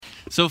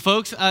So,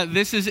 folks,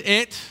 this is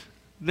it.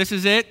 This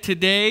is it.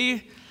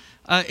 Today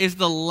is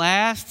the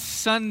last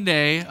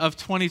Sunday of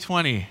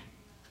 2020.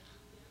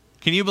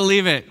 Can you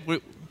believe it?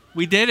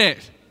 We did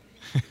it.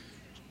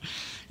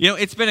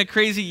 It's been a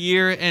crazy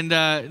year, and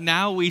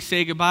now we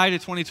say goodbye to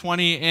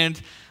 2020.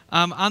 And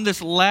on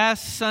this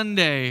last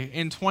Sunday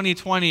in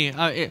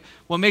 2020,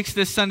 what makes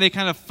this Sunday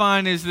kind of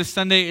fun is this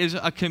Sunday is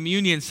a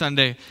communion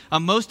Sunday.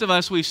 Most of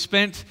us, we've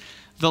spent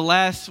the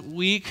last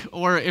week,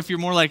 or if you're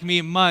more like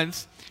me,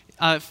 months,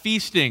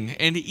 feasting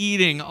and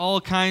eating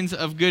all kinds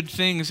of good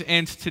things.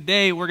 And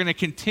today we're going to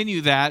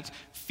continue that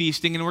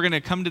feasting, and we're going to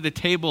come to the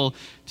table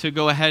to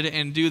go ahead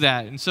and do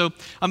that. And so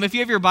if you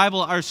have your Bible,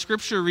 our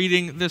scripture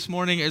reading this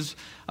morning is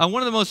one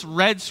of the most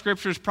read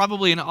scriptures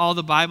probably in all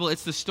the Bible.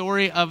 It's the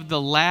story of the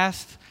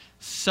Last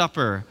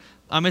Supper.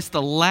 It's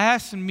the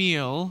last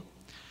meal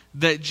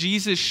that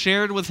Jesus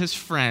shared with his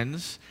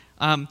friends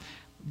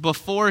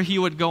before he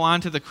would go on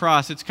to the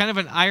cross. It's kind of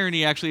an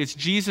irony, actually. It's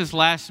Jesus'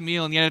 last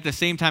meal, and yet at the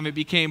same time, it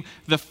became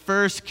the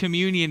first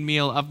communion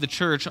meal of the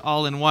church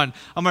all in one.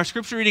 Our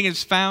scripture reading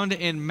is found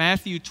in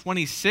Matthew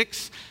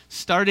 26,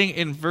 starting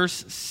in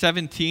verse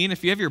 17.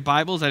 If you have your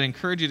Bibles, I'd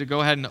encourage you to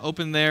go ahead and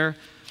open there.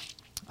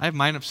 I have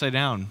mine upside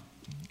down.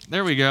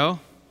 There we go.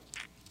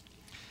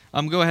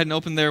 Go ahead and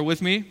open there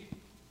with me.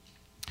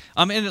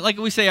 And like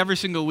we say every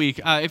single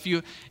week, if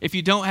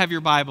you don't have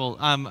your Bible,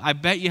 I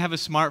bet you have a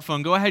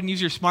smartphone. Go ahead and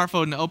use your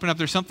smartphone and open up.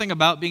 There's something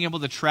about being able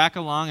to track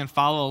along and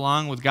follow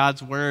along with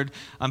God's Word,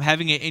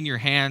 having it in your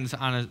hands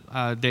on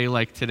a day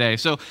like today.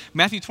 So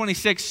Matthew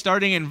 26,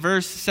 starting in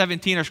verse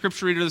 17, our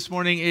scripture reader this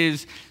morning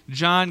is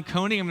John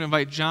Coney. I'm going to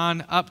invite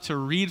John up to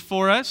read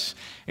for us.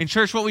 In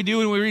church, what we do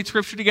when we read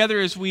scripture together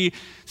is we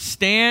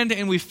stand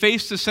and we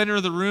face the center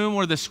of the room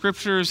where the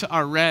scriptures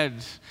are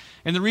read.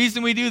 And the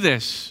reason we do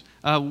this,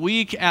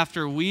 week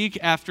after week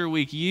after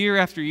week, year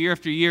after year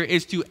after year,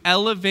 is to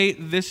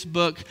elevate this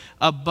book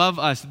above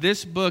us.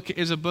 This book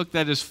is a book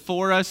that is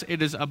for us.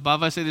 It is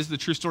above us. It is the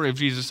true story of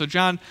Jesus. So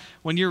John,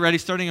 when you're ready,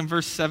 starting in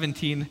verse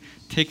 17,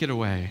 take it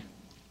away.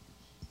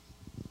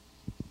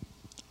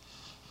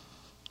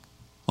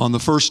 On the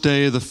first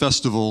day of the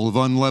festival of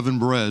unleavened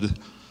bread,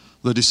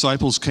 the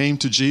disciples came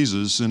to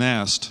Jesus and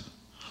asked,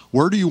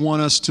 "Where do you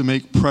want us to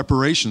make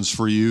preparations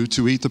for you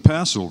to eat the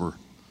Passover?"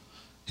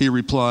 He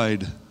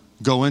replied,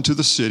 "Go into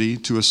the city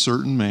to a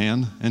certain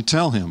man and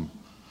tell him,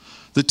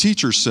 'The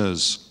teacher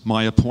says,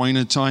 my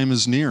appointed time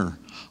is near.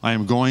 I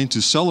am going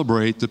to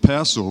celebrate the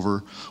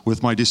Passover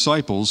with my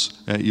disciples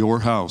at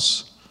your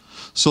house.'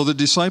 So the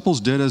disciples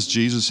did as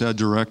Jesus had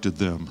directed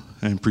them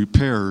and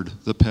prepared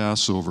the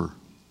Passover.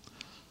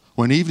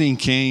 When evening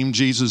came,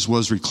 Jesus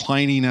was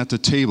reclining at the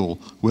table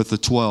with the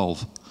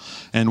 12.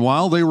 And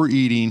while they were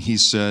eating, he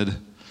said,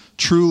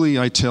 'Truly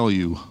I tell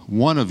you,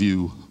 one of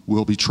you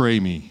will betray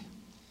me.'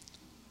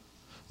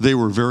 They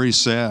were very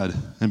sad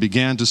and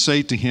began to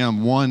say to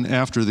him one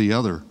after the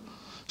other,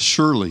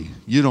 'Surely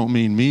you don't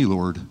mean me,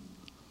 Lord.'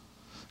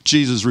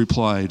 Jesus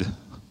replied,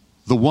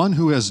 'The one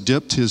who has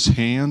dipped his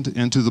hand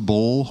into the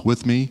bowl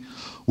with me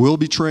will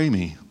betray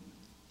me.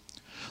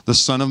 The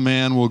Son of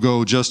Man will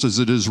go just as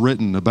it is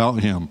written about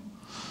him.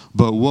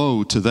 But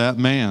woe to that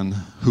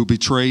man who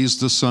betrays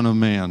the Son of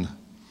Man.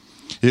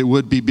 It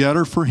would be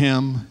better for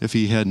him if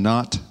he had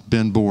not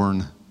been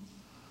born.'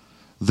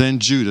 Then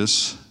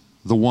Judas,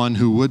 the one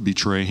who would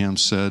betray him,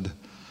 said,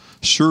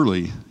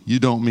 'Surely you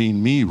don't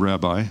mean me,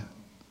 Rabbi.'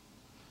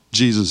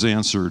 Jesus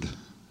answered,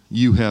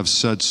 'You have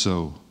said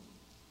so.'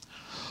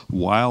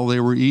 While they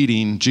were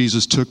eating,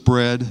 Jesus took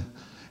bread,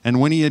 and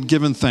when he had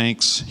given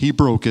thanks, he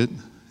broke it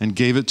and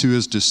gave it to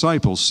his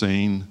disciples,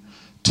 saying,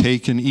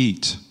 'Take and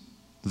eat.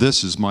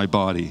 This is my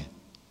body.'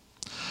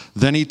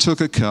 Then he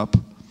took a cup,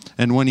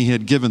 and when he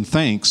had given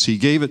thanks, he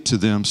gave it to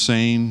them,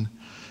 saying,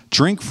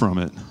 'Drink from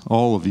it,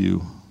 all of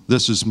you.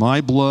 This is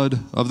my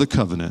blood of the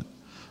covenant,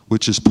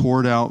 which is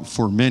poured out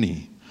for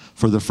many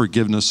for the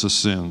forgiveness of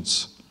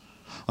sins.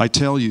 I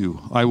tell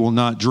you, I will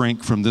not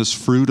drink from this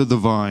fruit of the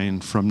vine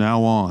from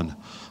now on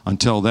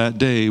until that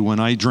day when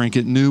I drink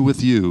it new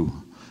with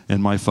you in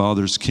my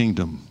Father's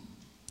kingdom.'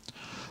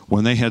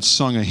 When they had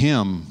sung a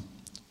hymn,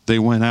 they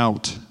went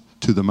out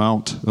to the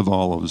Mount of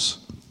Olives."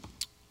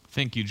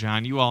 Thank you,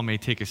 John. You all may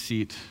take a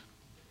seat.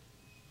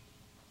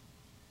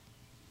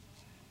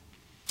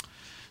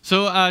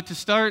 So to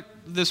start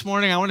this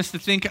morning, I want us to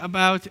think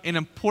about an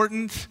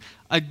important,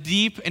 a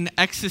deep and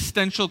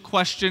existential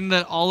question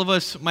that all of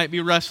us might be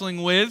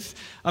wrestling with.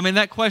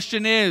 That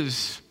question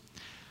is,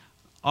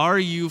 are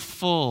you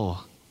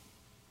full?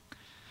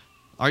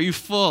 Are you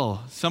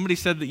full? Somebody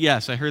said that,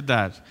 yes, I heard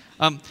that.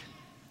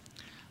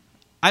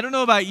 I don't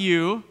know about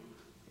you,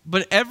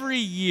 but every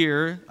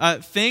year,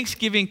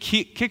 Thanksgiving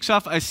kicks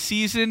off a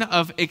season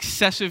of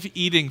excessive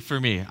eating for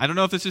me. I don't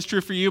know if this is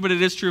true for you, but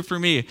it is true for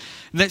me.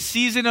 That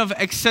season of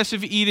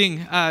excessive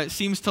eating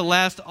seems to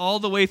last all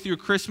the way through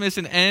Christmas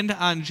and end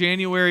on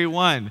January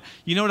 1.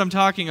 You know what I'm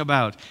talking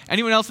about.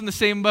 Anyone else in the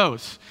same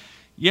boat?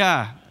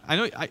 Yeah,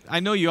 I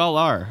know you all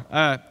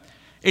are.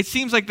 It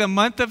seems like the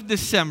month of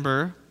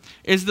December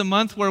is the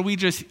month where we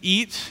just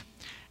eat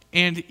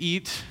and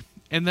eat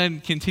and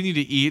then continue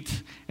to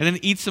eat, and then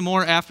eat some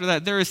more after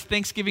that. There is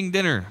Thanksgiving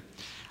dinner.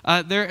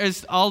 There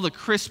is all the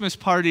Christmas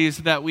parties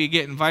that we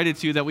get invited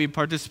to, that we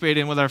participate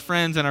in with our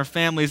friends and our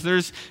families.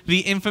 There's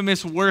the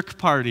infamous work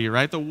party,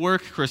 right? The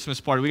work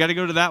Christmas party. We got to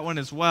go to that one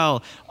as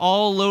well.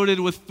 All loaded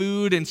with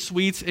food and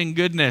sweets and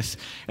goodness.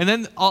 And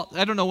then,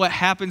 I don't know what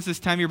happens this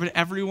time of year, but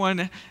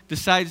everyone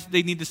decides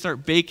they need to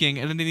start baking,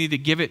 and then they need to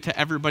give it to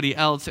everybody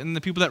else. And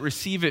the people that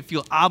receive it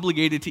feel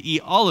obligated to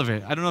eat all of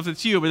it. I don't know if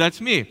it's you, but that's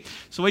me.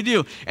 So I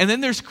do. And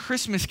then there's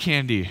Christmas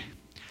candy.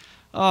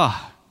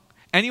 Oh,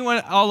 anyone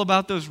all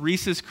about those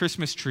Reese's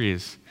Christmas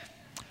trees?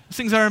 Those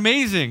things are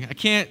amazing. I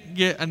can't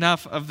get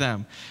enough of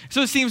them.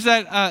 So it seems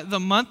that the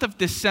month of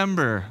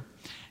December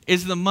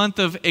is the month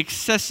of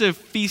excessive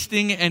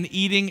feasting and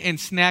eating and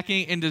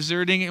snacking and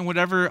deserting and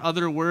whatever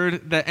other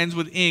word that ends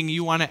with ing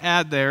you want to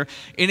add there.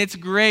 And it's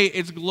great.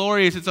 It's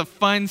glorious. It's a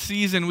fun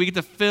season. We get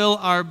to fill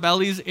our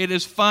bellies. It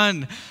is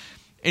fun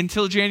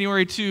until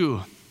January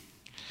 2.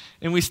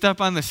 And we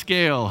step on the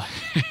scale.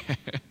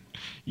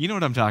 You know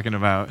what I'm talking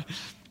about.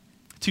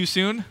 Too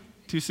soon?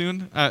 Too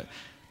soon?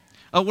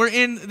 We're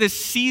in this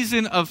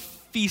season of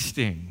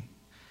feasting.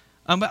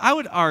 But I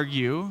would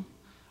argue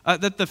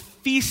that the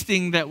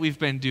feasting that we've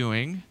been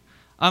doing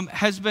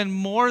has been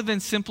more than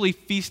simply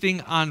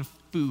feasting on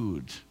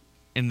food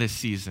in this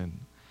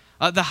season.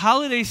 The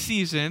holiday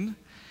season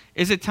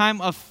is a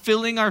time of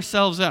filling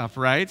ourselves up,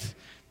 right?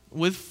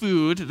 With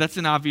food, that's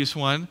an obvious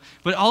one,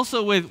 but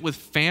also with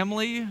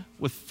family,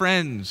 with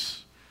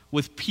friends,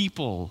 with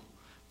people,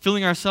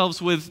 filling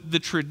ourselves with the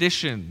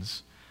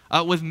traditions.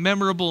 With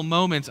memorable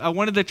moments.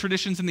 One of the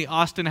traditions in the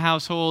Austin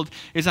household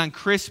is on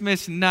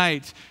Christmas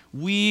night,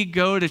 we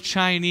go to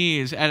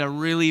Chinese at a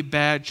really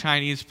bad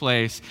Chinese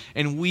place,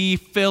 and we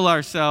fill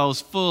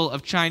ourselves full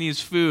of Chinese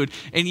food.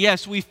 And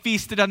yes, we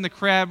feasted on the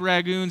crab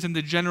ragoons and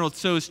the General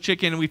Tso's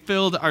chicken, and we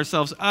filled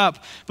ourselves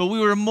up, but we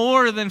were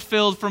more than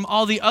filled from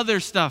all the other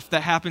stuff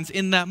that happens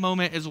in that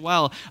moment as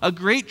well. A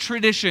great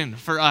tradition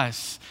for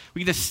us.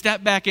 We get to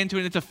step back into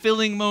it. It's a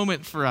filling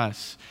moment for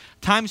us.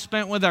 Time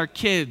spent with our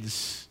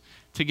kids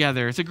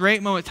together. It's a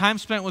great moment. Time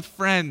spent with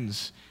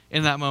friends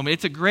in that moment.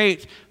 It's a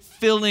great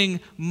filling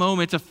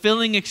moment. It's a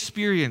filling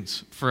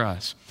experience for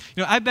us.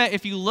 You know, I bet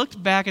if you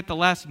looked back at the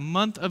last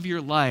month of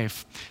your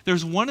life,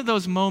 there's one of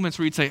those moments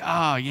where you'd say,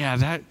 oh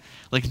yeah,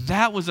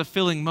 that was a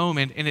filling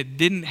moment, and it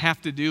didn't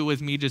have to do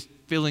with me just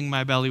filling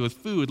my belly with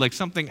food. Like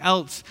something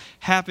else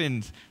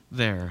happened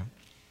there.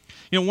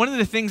 You know, one of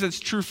the things that's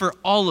true for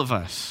all of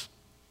us,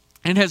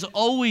 and has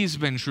always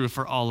been true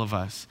for all of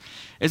us,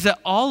 is that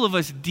all of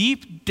us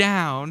deep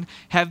down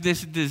have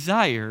this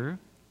desire,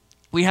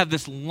 we have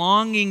this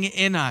longing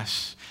in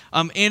us,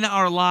 in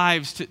our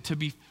lives to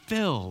be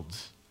filled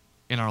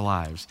in our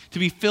lives, to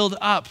be filled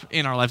up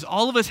in our lives.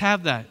 All of us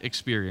have that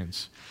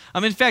experience.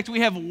 In fact,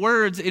 we have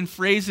words and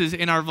phrases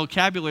in our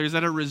vocabularies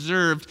that are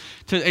reserved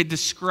to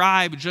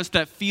describe just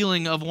that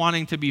feeling of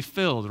wanting to be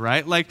filled,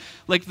 right? Like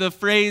the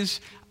phrase,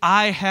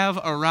 I have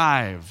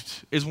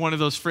arrived, is one of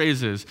those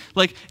phrases.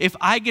 Like, if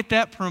I get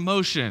that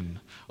promotion,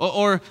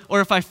 or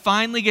if I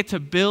finally get to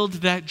build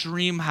that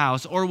dream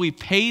house, or we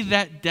pay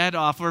that debt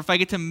off, or if I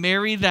get to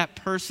marry that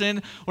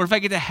person, or if I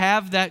get to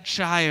have that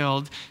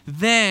child,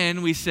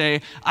 then we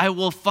say, I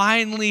will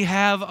finally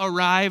have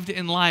arrived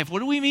in life. What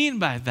do we mean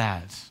by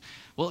that?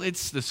 Well,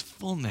 it's this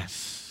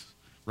fullness,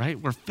 right?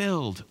 We're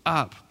filled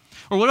up.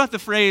 Or what about the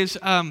phrase,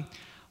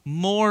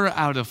 more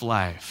out of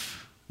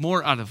life?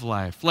 More out of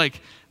life. Like,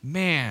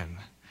 man,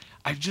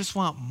 I just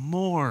want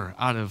more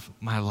out of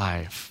my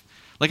life.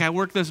 Like, I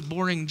work this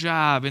boring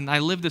job, and I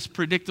live this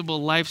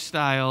predictable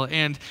lifestyle,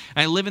 and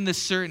I live in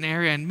this certain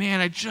area, and man,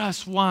 I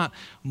just want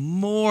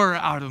more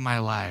out of my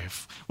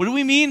life. What do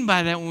we mean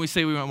by that when we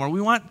say we want more?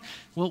 We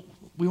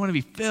want to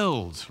be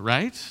filled,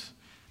 right?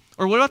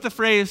 Or what about the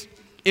phrase,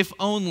 if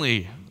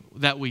only,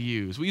 that we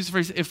use? We use the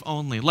phrase, if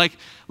only. Like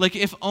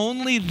if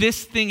only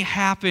this thing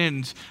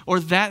happened,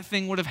 or that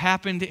thing would have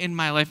happened in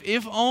my life.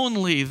 If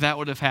only that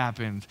would have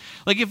happened.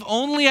 Like, if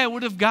only I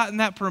would have gotten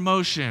that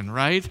promotion,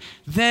 right?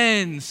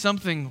 Then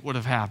something would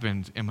have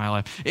happened in my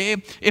life.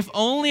 If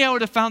only I would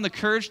have found the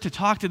courage to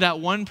talk to that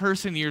one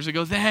person years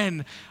ago,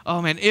 then,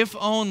 oh man, if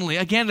only.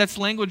 Again, that's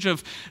language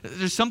of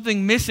there's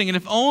something missing, and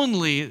if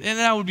only, then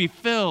I would be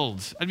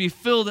filled. I'd be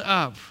filled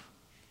up.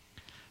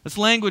 That's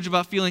language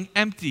about feeling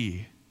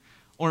empty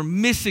or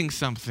missing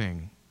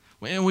something.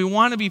 And we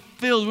want to be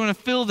filled. We want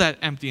to fill that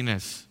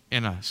emptiness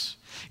in us.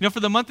 You know, for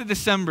the month of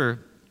December,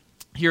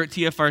 here at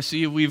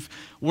TFRC, we've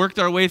worked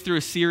our way through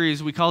a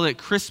series. We called it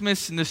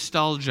Christmas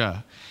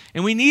Nostalgia.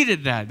 And we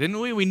needed that, didn't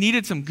we? We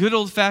needed some good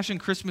old-fashioned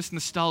Christmas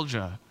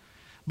nostalgia.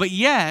 But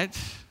yet,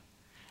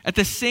 at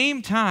the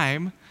same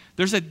time,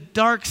 there's a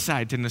dark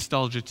side to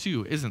nostalgia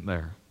too, isn't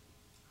there?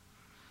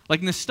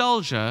 Like,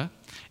 nostalgia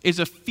is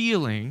a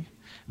feeling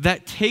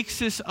that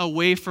takes us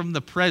away from the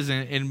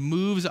present and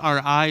moves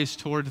our eyes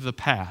toward the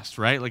past,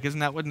 right? Like, isn't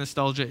that what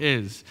nostalgia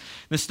is?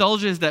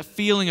 Nostalgia is that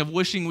feeling of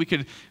wishing we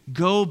could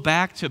go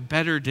back to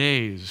better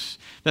days,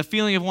 that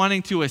feeling of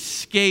wanting to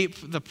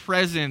escape the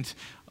present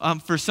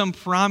for some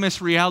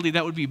promised reality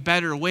that would be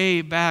better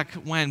way back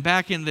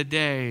in the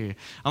day.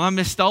 I'm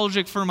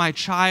nostalgic for my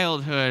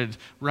childhood,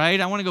 right?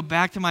 I want to go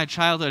back to my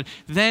childhood.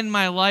 Then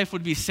my life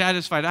would be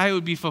satisfied. I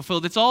would be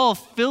fulfilled. It's all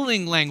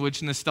filling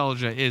language,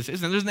 nostalgia is,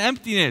 isn't it? There's an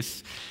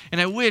emptiness. And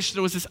I wish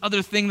there was this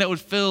other thing that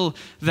would fill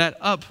that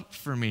up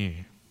for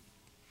me.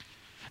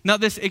 Now,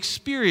 this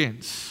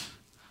experience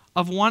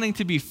of wanting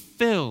to be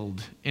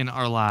filled in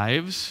our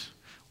lives,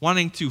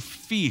 wanting to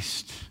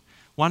feast,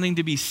 wanting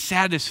to be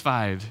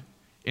satisfied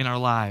in our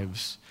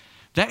lives,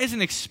 that is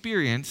an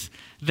experience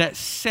that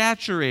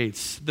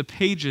saturates the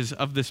pages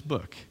of this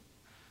book.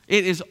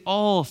 It is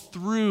all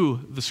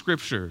through the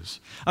scriptures.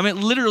 I mean,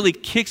 it literally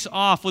kicks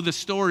off with a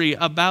story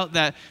about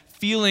that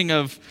feeling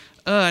of,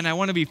 and I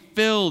want to be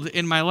filled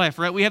in my life,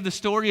 right? We have the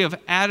story of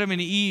Adam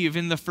and Eve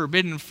in the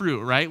forbidden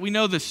fruit, right? We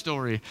know this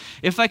story.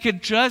 If I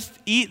could just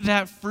eat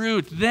that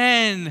fruit,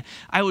 then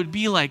I would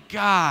be like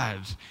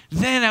God.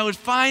 Then I would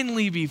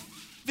finally be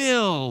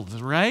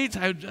filled, right?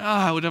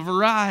 I would have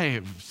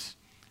arrived.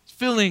 It's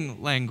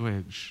filling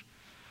language.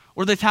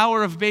 Or the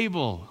Tower of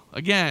Babel,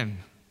 again.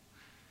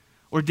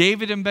 Or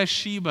David and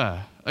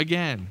Bathsheba,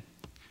 again.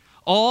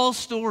 All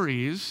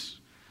stories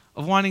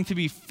of wanting to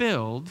be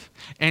filled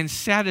and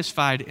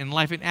satisfied in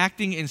life and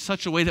acting in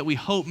such a way that we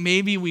hope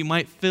maybe we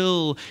might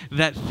fill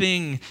that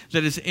thing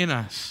that is in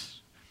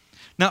us.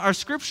 Now, our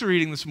scripture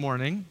reading this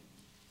morning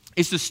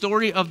is the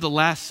story of the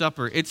Last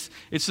Supper. It's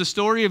the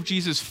story of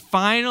Jesus'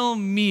 final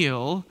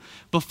meal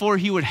before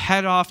he would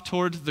head off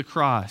toward the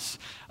cross.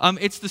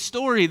 It's the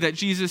story that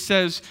Jesus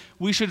says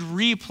we should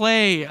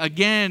replay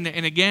again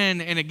and again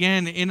and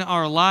again in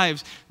our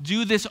lives.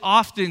 Do this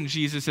often,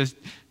 Jesus says.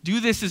 Do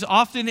this as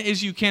often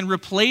as you can.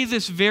 Replay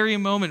this very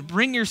moment.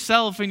 Bring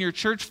yourself and your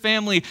church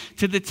family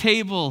to the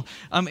table.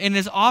 And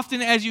as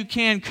often as you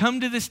can, come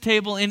to this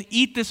table and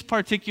eat this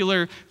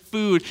particular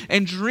food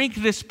and drink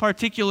this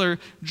particular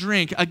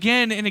drink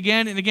again and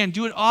again and again.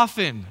 Do it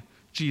often,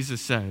 Jesus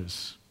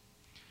says.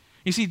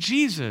 You see,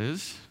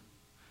 Jesus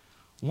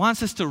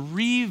wants us to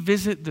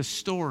revisit the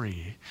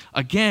story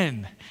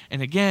again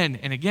and again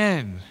and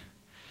again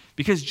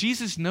because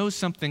Jesus knows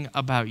something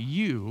about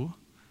you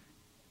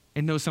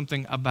and knows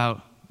something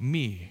about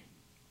me.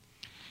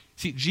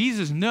 See,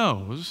 Jesus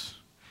knows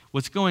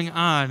what's going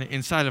on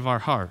inside of our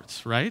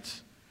hearts,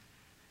 right?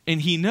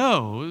 And he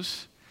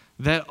knows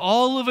that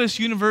all of us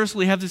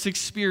universally have this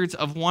experience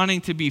of wanting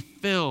to be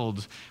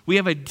filled. We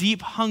have a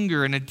deep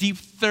hunger and a deep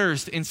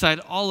thirst inside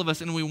all of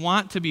us, and we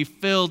want to be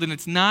filled, and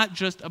it's not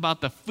just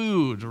about the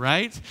food,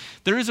 right?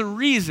 There is a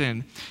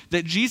reason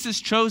that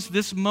Jesus chose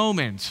this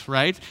moment,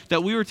 right,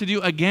 that we were to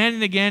do again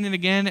and again and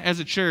again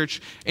as a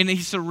church, and he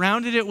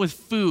surrounded it with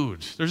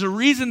food. There's a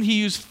reason he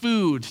used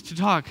food to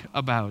talk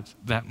about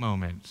that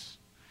moment.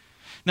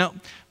 Now,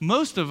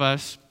 most of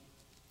us,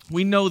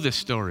 we know this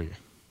story,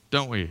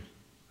 don't we?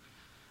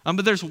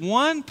 But there's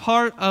one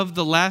part of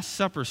the Last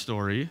Supper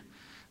story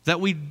that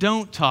we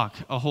don't talk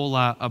a whole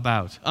lot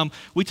about.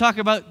 We talk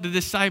about the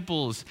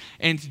disciples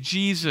and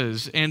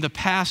Jesus and the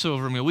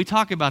Passover meal. We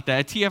talk about that.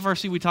 At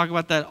TFRC, we talk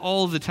about that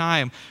all the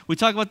time. We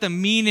talk about the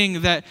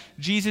meaning that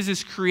Jesus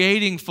is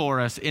creating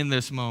for us in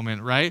this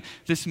moment, right?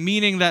 This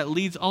meaning that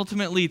leads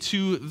ultimately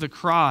to the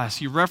cross.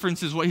 He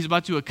references what he's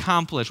about to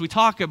accomplish. We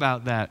talk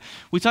about that.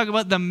 We talk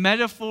about the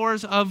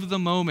metaphors of the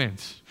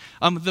moment.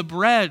 The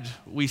bread,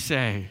 we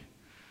say.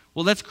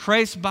 Well, that's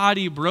Christ's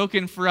body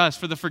broken for us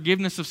for the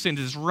forgiveness of sins.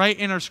 It's right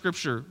in our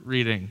scripture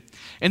reading.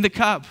 And the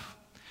cup,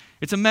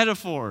 it's a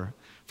metaphor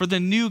for the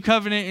new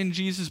covenant in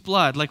Jesus'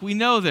 blood. Like, we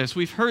know this.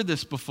 We've heard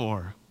this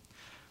before.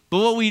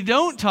 But what we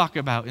don't talk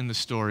about in the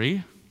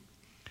story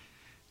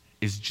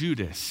is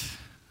Judas.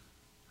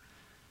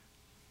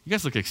 You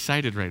guys look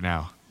excited right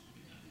now.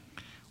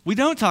 We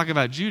don't talk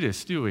about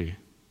Judas, do we?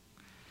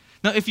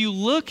 Now, if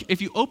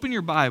you open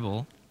your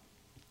Bible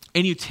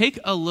and you take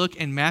a look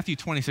in Matthew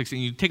 26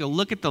 and you take a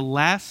look at the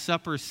Last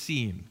Supper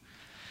scene,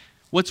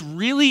 what's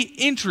really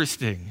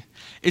interesting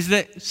is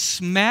that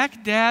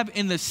smack dab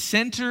in the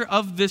center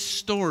of this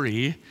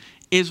story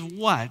is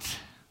what?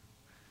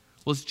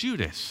 Well, it's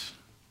Judas.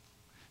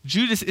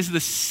 Judas is the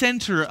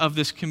center of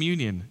this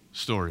communion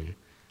story.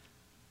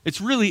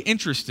 It's really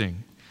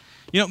interesting.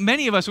 You know,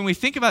 many of us, when we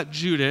think about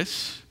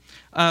Judas,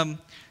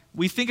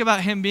 we think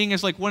about him being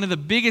as like one of the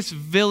biggest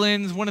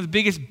villains, one of the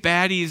biggest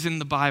baddies in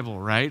the Bible,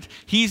 right?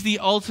 He's the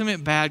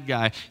ultimate bad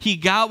guy. He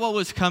got what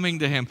was coming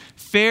to him.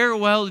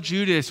 Farewell,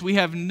 Judas. We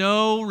have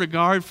no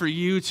regard for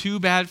you. Too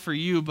bad for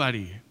you,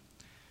 buddy.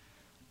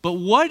 But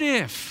what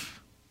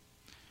if,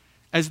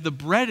 as the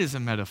bread is a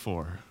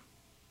metaphor,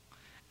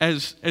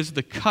 as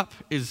the cup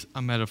is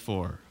a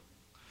metaphor,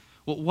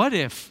 well, what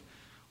if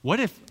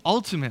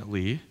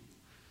ultimately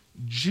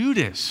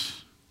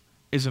Judas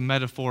is a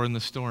metaphor in the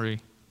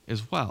story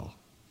as well?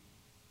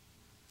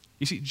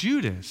 You see,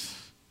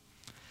 Judas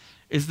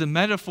is the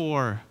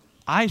metaphor,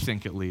 I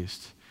think at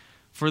least,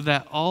 for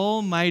that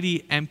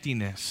almighty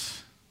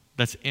emptiness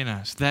that's in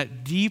us,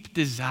 that deep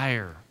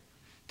desire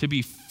to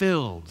be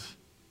filled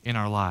in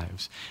our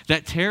lives.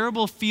 That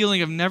terrible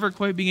feeling of never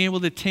quite being able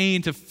to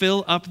attain to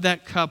fill up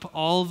that cup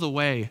all the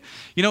way.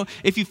 You know,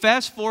 if you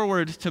fast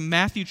forward to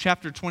Matthew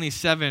chapter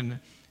 27,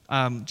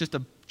 just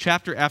a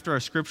chapter after our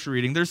scripture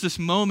reading, there's this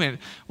moment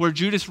where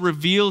Judas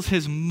reveals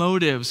his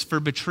motives for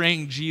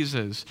betraying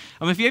Jesus.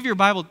 If you have your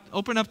Bible,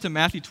 open up to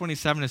Matthew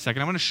 27 a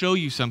second. I want to show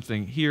you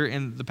something here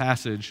in the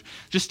passage.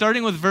 Just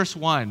starting with verse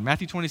 1,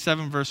 Matthew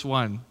 27, verse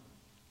 1.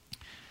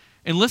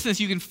 And listen,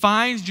 so you can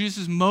find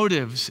Jesus'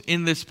 motives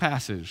in this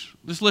passage.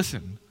 Just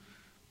listen.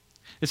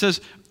 It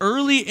says,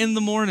 early in the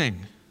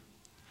morning,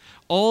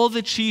 all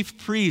the chief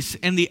priests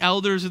and the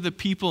elders of the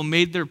people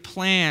made their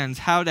plans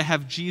how to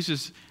have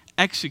Jesus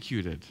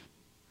executed.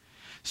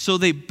 So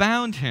they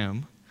bound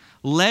him,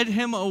 led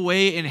him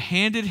away, and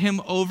handed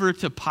him over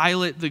to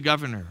Pilate the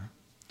governor.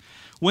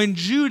 When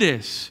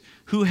Judas,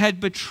 who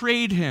had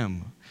betrayed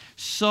him,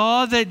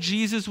 saw that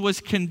Jesus was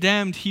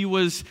condemned, he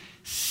was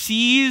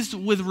seized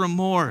with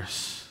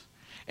remorse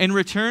and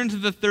returned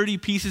the 30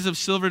 pieces of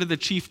silver to the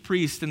chief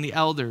priests and the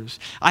elders.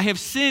 I have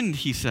sinned,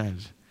 he said,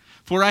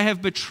 for I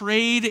have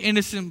betrayed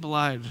innocent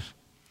blood.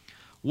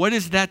 What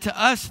is that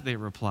to us? They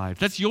replied.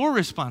 That's your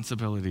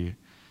responsibility.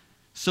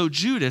 So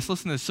Judas,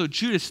 listen to this, so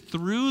Judas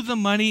threw the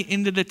money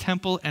into the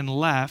temple and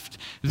left.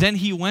 Then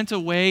he went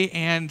away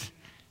and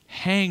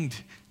hanged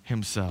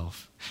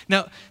himself.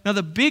 Now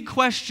the big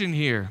question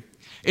here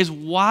is,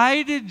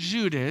 why did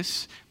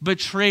Judas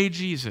betray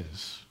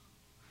Jesus?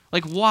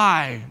 Like,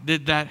 why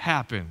did that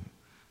happen?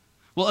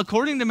 Well,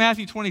 according to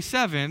Matthew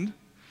 27,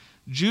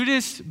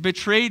 Judas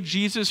betrayed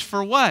Jesus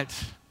for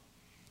what?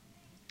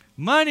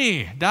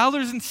 Money,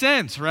 dollars and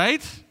cents,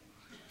 right?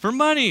 For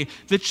money.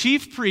 The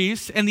chief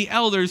priests and the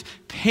elders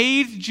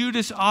paid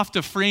Judas off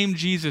to frame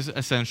Jesus,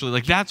 essentially.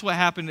 Like, that's what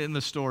happened in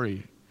the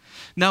story.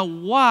 Now,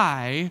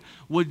 why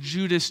would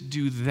Judas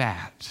do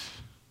that?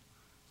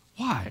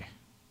 Why?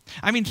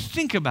 I mean,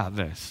 think about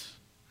this.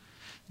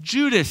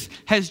 Judas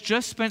has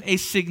just spent a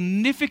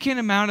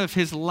significant amount of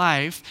his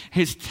life,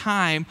 his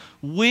time,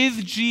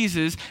 with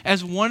Jesus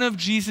as one of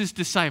Jesus'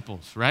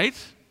 disciples, right?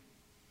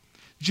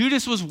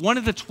 Judas was one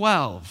of the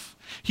 12.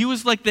 He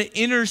was like the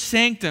inner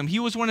sanctum. He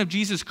was one of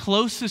Jesus'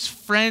 closest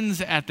friends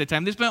at the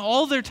time. They spent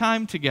all their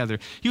time together.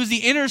 He was the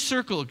inner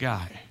circle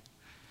guy.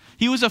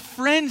 He was a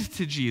friend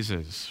to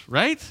Jesus,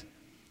 right?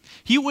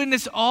 He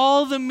witnessed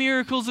all the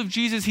miracles of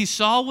Jesus. He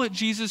saw what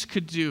Jesus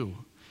could do.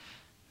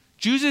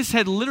 Judas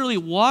had literally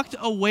walked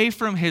away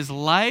from his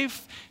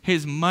life,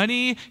 his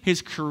money,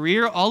 his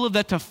career, all of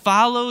that to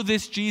follow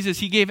this Jesus.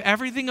 He gave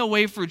everything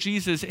away for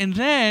Jesus. And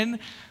then,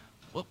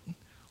 well,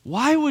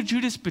 why would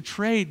Judas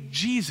betray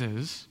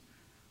Jesus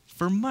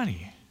for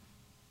money?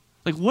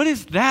 Like, what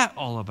is that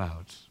all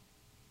about?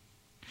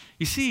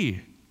 You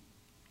see,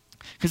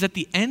 because at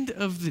the end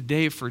of the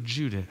day for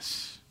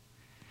Judas,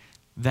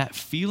 that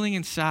feeling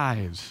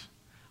inside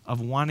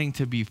of wanting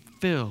to be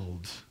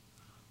filled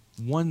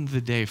won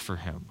the day for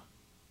him.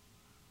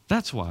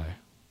 That's why.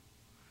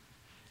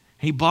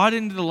 He bought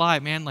into the lie,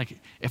 man, like,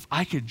 if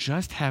I could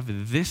just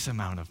have this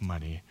amount of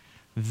money,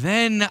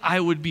 then I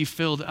would be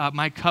filled up.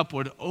 My cup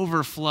would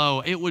overflow.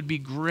 It would be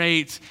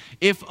great,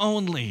 if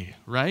only,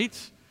 right?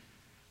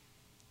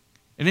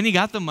 And then he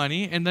got the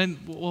money, and then,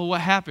 well,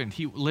 what happened?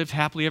 He lived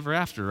happily ever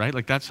after, right?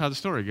 Like, that's how the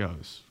story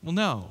goes. Well,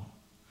 no.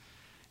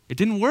 It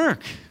didn't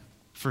work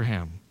for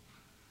him.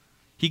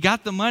 He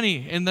got the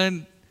money, and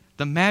then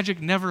the magic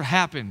never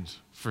happened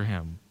for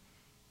him.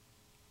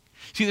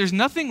 See, there's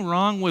nothing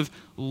wrong with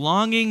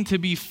longing to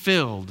be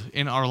filled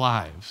in our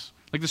lives.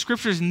 Like, the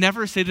scriptures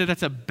never say that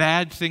that's a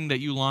bad thing that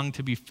you long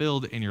to be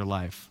filled in your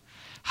life.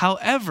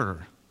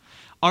 However,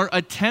 our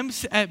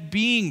attempts at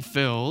being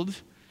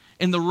filled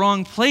in the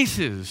wrong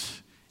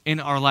places in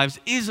our lives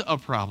is a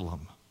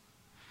problem,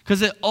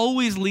 because it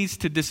always leads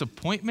to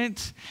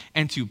disappointment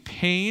and to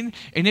pain.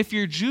 And if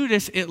you're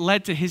Judas, it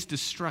led to his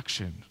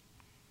destruction.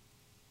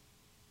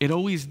 It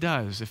always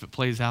does if it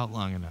plays out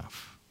long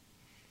enough.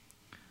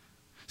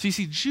 So you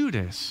see,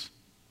 Judas,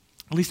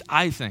 at least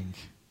I think,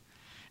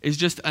 is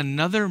just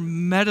another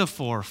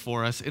metaphor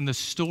for us in the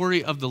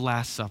story of the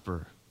Last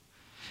Supper.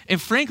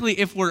 And frankly,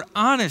 if we're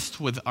honest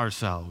with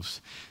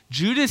ourselves,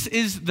 Judas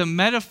is the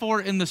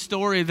metaphor in the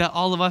story that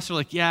all of us are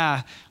like,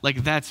 yeah,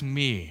 like that's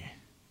me,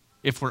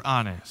 if we're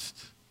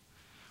honest.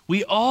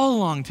 We all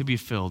long to be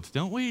filled,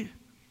 don't we?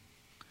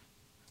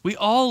 We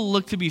all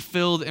look to be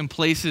filled in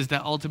places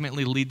that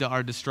ultimately lead to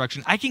our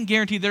destruction. I can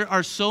guarantee there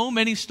are so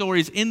many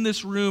stories in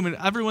this room and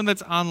everyone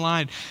that's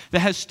online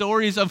that has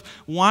stories of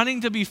wanting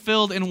to be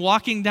filled and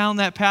walking down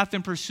that path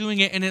and pursuing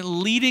it and it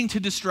leading to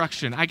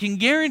destruction. I can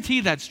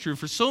guarantee that's true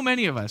for so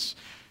many of us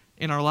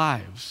in our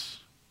lives.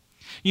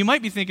 You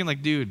might be thinking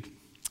like, dude,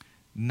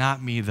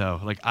 not me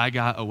though. Like, I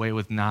got away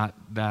with not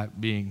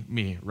that being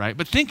me, right?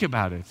 But think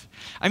about it.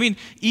 I mean,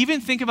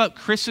 even think about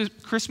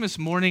Christmas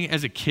morning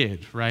as a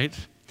kid, right?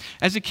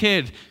 As a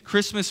kid,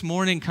 Christmas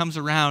morning comes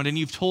around and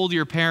you've told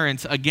your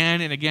parents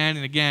again and again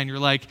and again, you're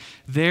like,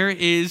 there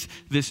is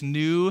this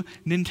new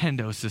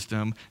Nintendo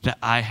system that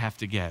I have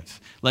to get.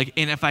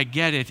 And if I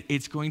get it,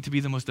 it's going to be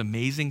the most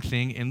amazing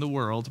thing in the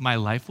world. My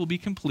life will be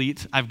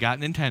complete. I've got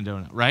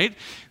Nintendo now, right?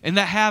 And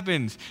that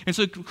happens. And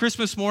so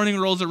Christmas morning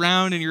rolls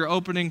around and you're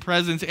opening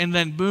presents, and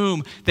then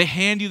boom, they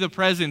hand you the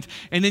present,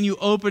 and then you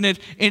open it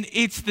and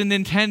it's the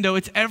Nintendo.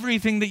 It's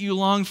everything that you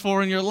longed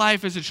for in your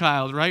life as a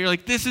child, right? You're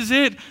like, this is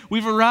it.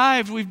 We've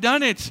arrived. We've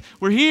done it.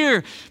 We're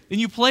here. And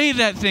you play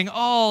that thing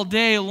all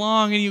day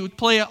long, and you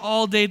play it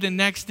all day the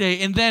next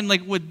day. And then,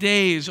 with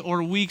days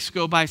or weeks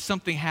go by,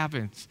 something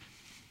happens.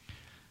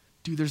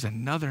 Dude, there's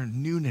another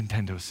new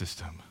Nintendo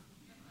system.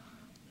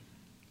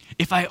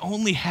 If I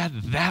only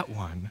had that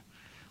one,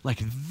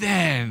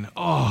 then,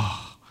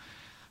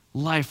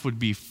 life would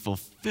be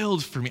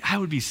fulfilled for me. I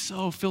would be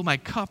so filled. My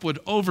cup would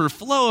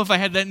overflow if I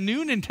had that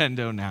new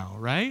Nintendo now,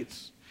 right?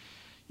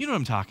 You know what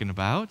I'm talking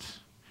about.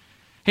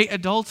 Hey,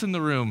 adults in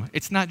the room,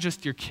 it's not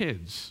just your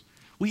kids.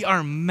 We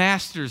are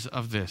masters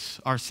of this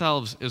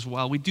ourselves as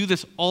well. We do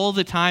this all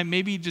the time,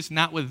 maybe just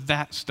not with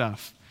that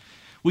stuff.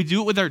 We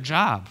do it with our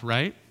job,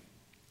 right?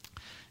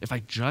 If I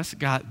just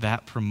got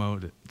that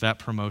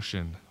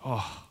promotion,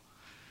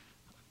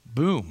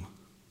 boom,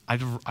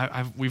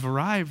 we've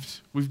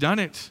arrived. We've done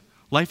it.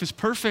 Life is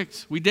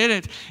perfect. We did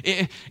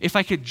it. If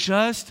I could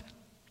just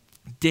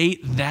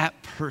date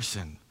that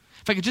person,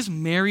 if I could just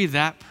marry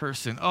that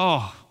person,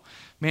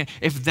 man,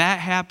 if that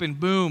happened,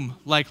 boom,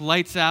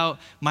 lights out,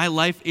 my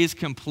life is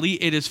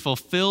complete. It is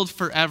fulfilled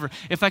forever.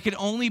 If I could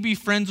only be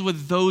friends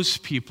with those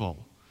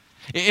people,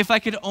 if I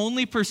could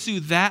only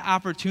pursue that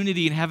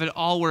opportunity and have it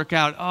all work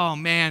out,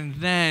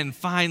 then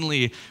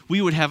finally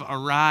we would have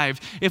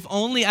arrived. If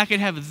only I could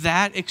have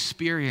that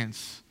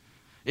experience.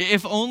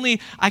 If only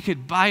I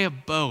could buy a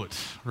boat,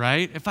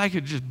 right? If I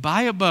could just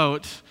buy a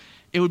boat,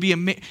 it would be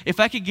amazing. If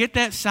I could get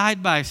that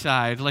side by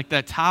side,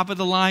 that top of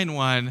the line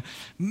one,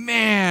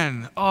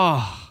 man,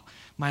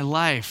 my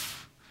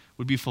life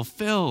would be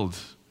fulfilled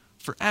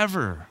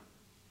forever.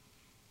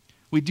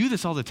 We do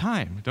this all the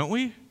time, don't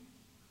we?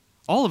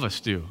 All of us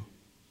do.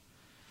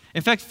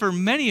 In fact, for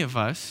many of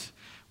us,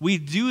 we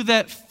do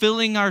that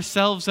filling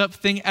ourselves up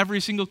thing every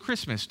single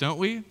Christmas, don't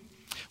we?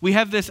 We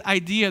have this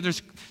idea,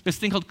 there's this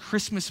thing called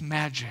Christmas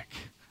magic.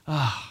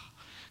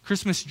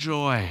 Christmas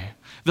joy,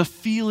 the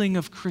feeling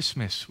of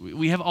Christmas.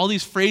 We have all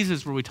these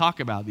phrases where we talk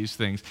about these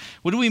things.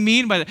 What do we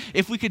mean by that?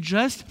 If we could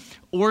just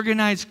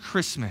organize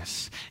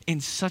Christmas in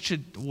such a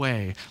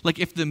way,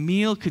 if the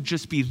meal could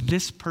just be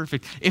this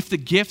perfect, if the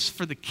gifts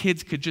for the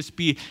kids could just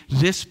be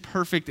this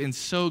perfect and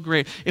so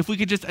great, if we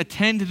could just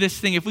attend this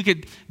thing, if we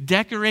could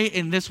decorate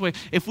in this way,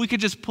 if we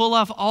could just pull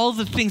off all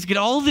the things, get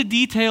all the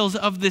details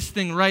of this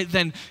thing right,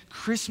 then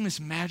Christmas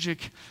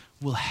magic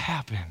will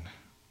happen.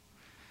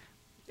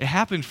 It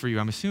happened for you,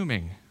 I'm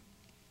assuming.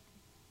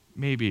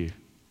 Maybe.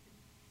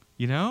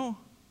 And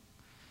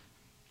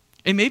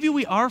maybe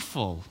we are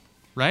full,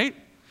 right?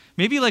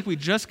 Maybe we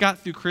just got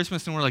through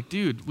Christmas and we're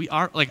dude,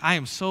 I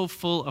am so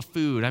full of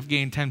food. I've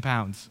gained 10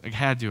 pounds. I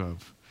had to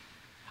have.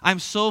 I'm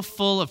so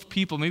full of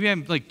people. Maybe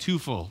I'm too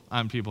full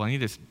on people. I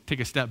need to take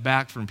a step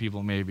back from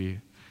people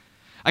maybe.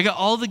 I got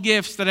all the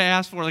gifts that I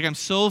asked for. I'm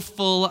so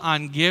full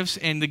on gifts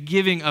and the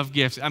giving of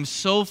gifts. I'm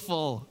so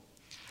full.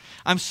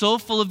 I'm so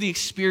full of the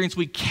experience.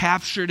 We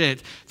captured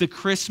it. The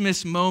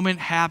Christmas moment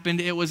happened.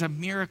 It was a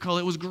miracle.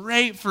 It was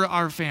great for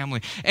our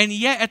family. And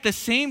yet, at the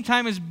same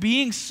time as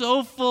being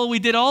so full, we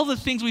did all the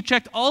things, we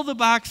checked all the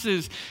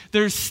boxes.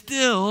 There's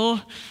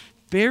still,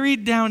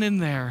 buried down in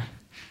there,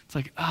 it's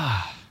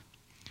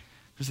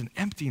there's an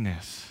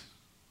emptiness.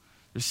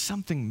 There's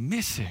something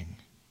missing.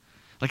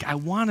 I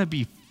want to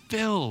be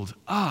filled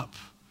up.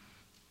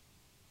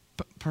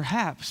 But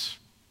perhaps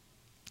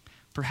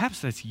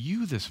that's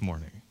you this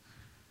morning.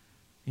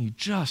 And you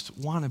just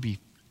want to be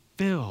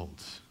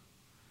filled.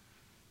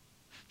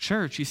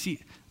 Church, you see,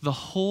 the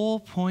whole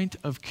point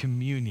of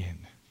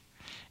communion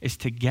is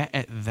to get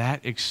at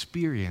that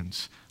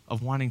experience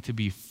of wanting to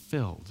be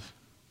filled.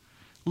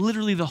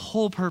 Literally the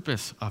whole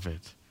purpose of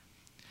it.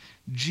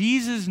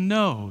 Jesus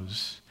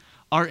knows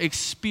our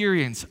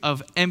experience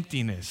of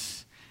emptiness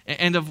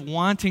and of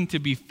wanting to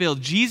be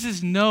filled.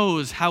 Jesus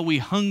knows how we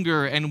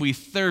hunger and we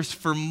thirst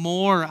for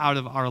more out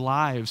of our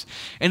lives.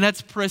 And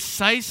that's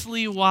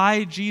precisely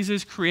why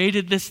Jesus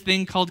created this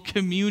thing called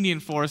communion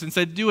for us and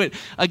said, do it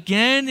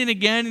again and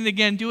again and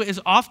again. Do it as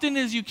often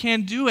as you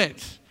can do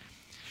it.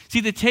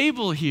 See, the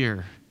table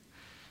here,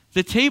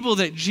 the table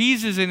that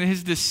Jesus and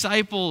his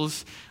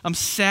disciples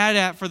sat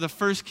at for the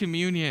first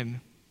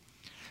communion,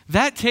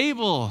 that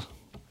table,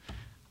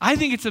 I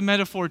think it's a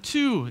metaphor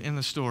too in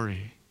the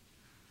story.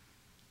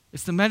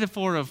 It's the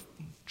metaphor of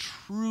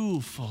true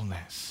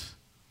fullness,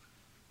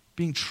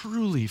 being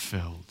truly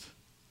filled.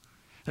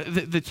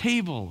 The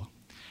table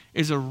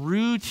is a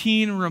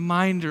routine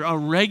reminder, a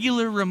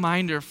regular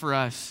reminder for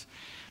us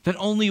that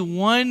only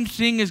one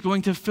thing is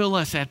going to fill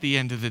us at the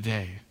end of the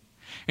day.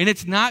 And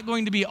it's not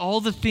going to be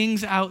all the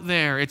things out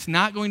there. It's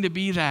not going to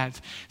be that.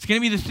 It's going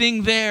to be the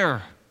thing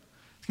there.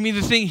 It's going to be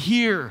the thing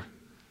here.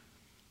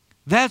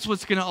 That's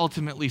what's going to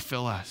ultimately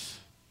fill us.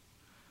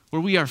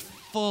 Where we are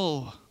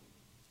full,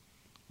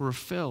 we're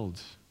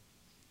filled.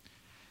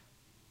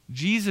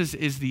 Jesus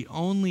is the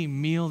only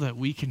meal that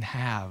we can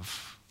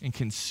have and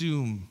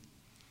consume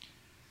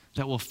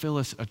that will fill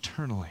us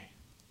eternally,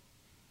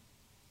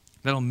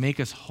 that'll make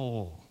us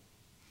whole.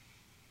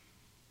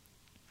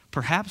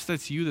 Perhaps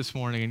that's you this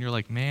morning and you're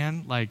like,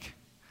 man, like,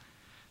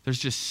 there's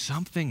just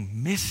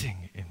something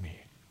missing in me.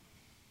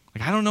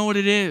 Like, I don't know what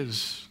it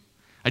is.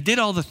 I did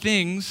all the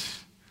things,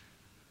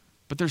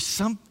 but there's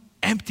some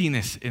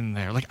emptiness in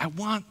there. Like, I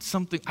want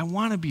something, I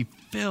want to be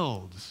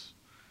filled.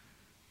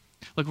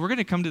 Look, we're going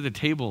to come to the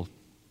table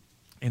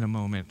in a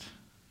moment,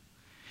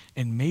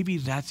 and maybe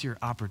that's your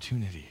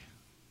opportunity.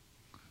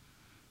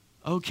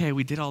 Okay,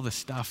 we did all this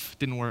stuff,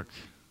 didn't work.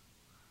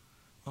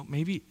 Well,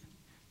 maybe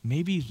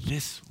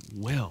this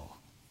will,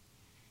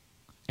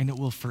 and it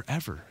will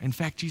forever. In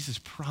fact, Jesus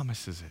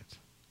promises it,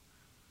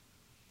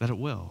 that it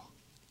will.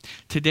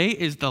 Today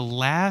is the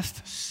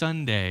last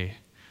Sunday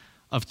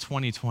of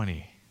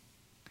 2020.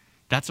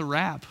 That's a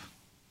wrap,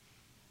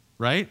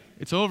 right?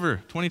 It's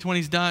over.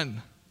 2020's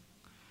done.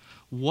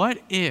 What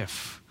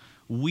if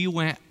we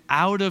went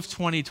out of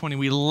 2020,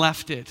 we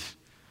left it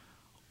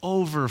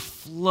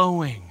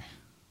overflowing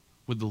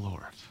with the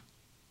Lord?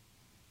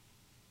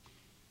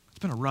 It's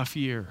been a rough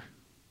year.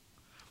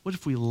 What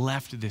if we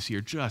left this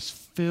year just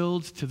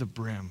filled to the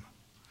brim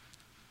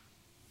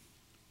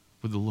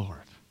with the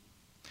Lord?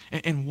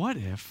 And what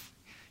if,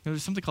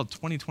 there's something called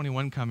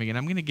 2021 coming, and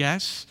I'm going to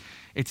guess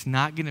it's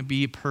not going to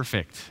be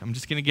perfect. I'm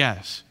just going to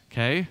guess,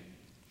 okay?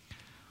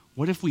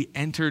 What if we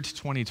entered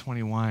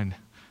 2021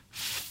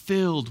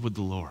 filled with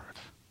the Lord?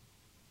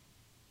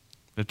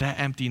 That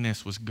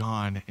emptiness was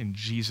gone and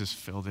Jesus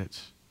filled it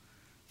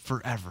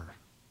forever.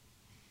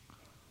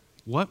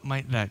 What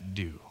might that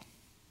do?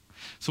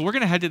 So we're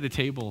going to head to the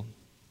table,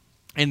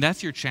 and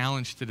that's your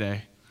challenge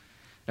today.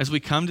 As we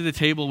come to the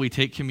table, we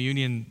take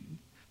communion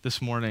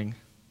this morning.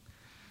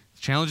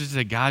 The challenge is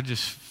that God,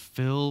 just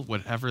fill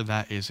whatever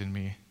that is in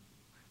me.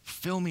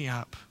 Fill me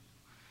up.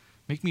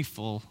 Make me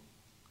full.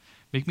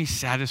 Make me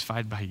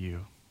satisfied by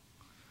you.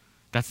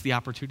 That's the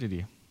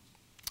opportunity.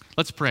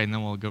 Let's pray, and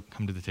then we'll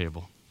come to the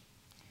table.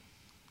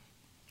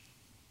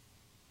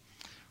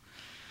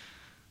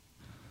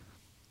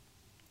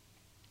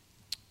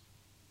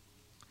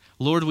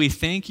 Lord, we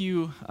thank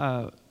you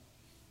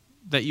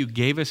that you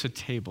gave us a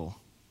table,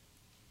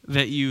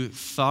 that you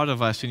thought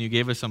of us and you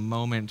gave us a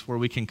moment where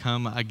we can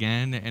come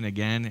again and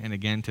again and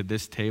again to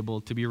this table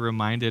to be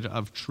reminded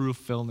of true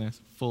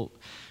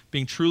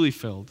being truly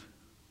filled.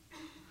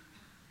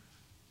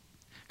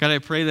 God, I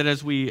pray that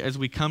as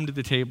we come to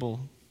the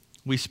table,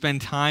 we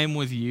spend time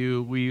with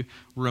you, we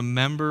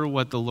remember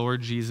what the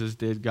Lord Jesus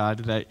did,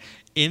 God, that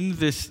in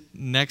this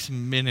next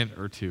minute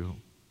or two,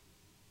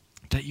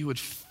 that you would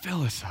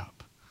fill us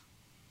up.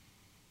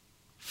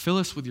 Fill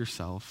us with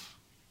yourself.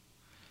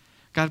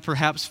 God,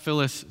 perhaps fill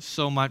us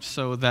so much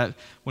so that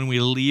when we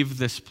leave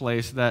this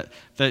place, that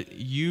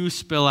you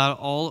spill out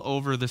all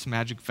over this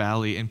Magic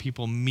Valley and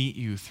people meet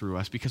you through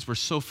us because we're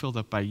so filled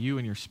up by you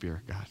and your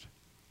Spirit, God.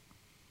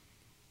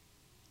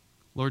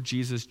 Lord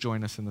Jesus,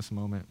 join us in this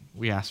moment.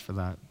 We ask for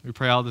that. We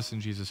pray all this in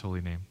Jesus'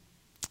 holy name.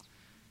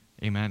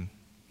 Amen.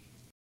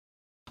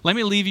 Let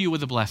me leave you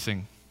with a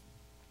blessing.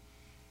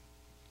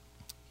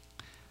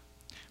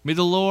 May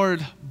the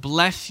Lord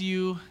bless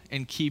you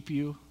and keep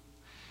you.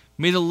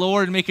 May the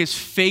Lord make his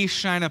face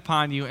shine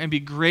upon you and be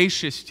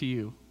gracious to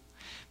you.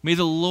 May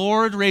the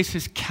Lord raise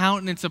his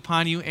countenance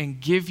upon you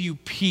and give you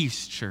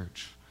peace,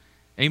 church.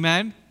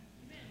 Amen.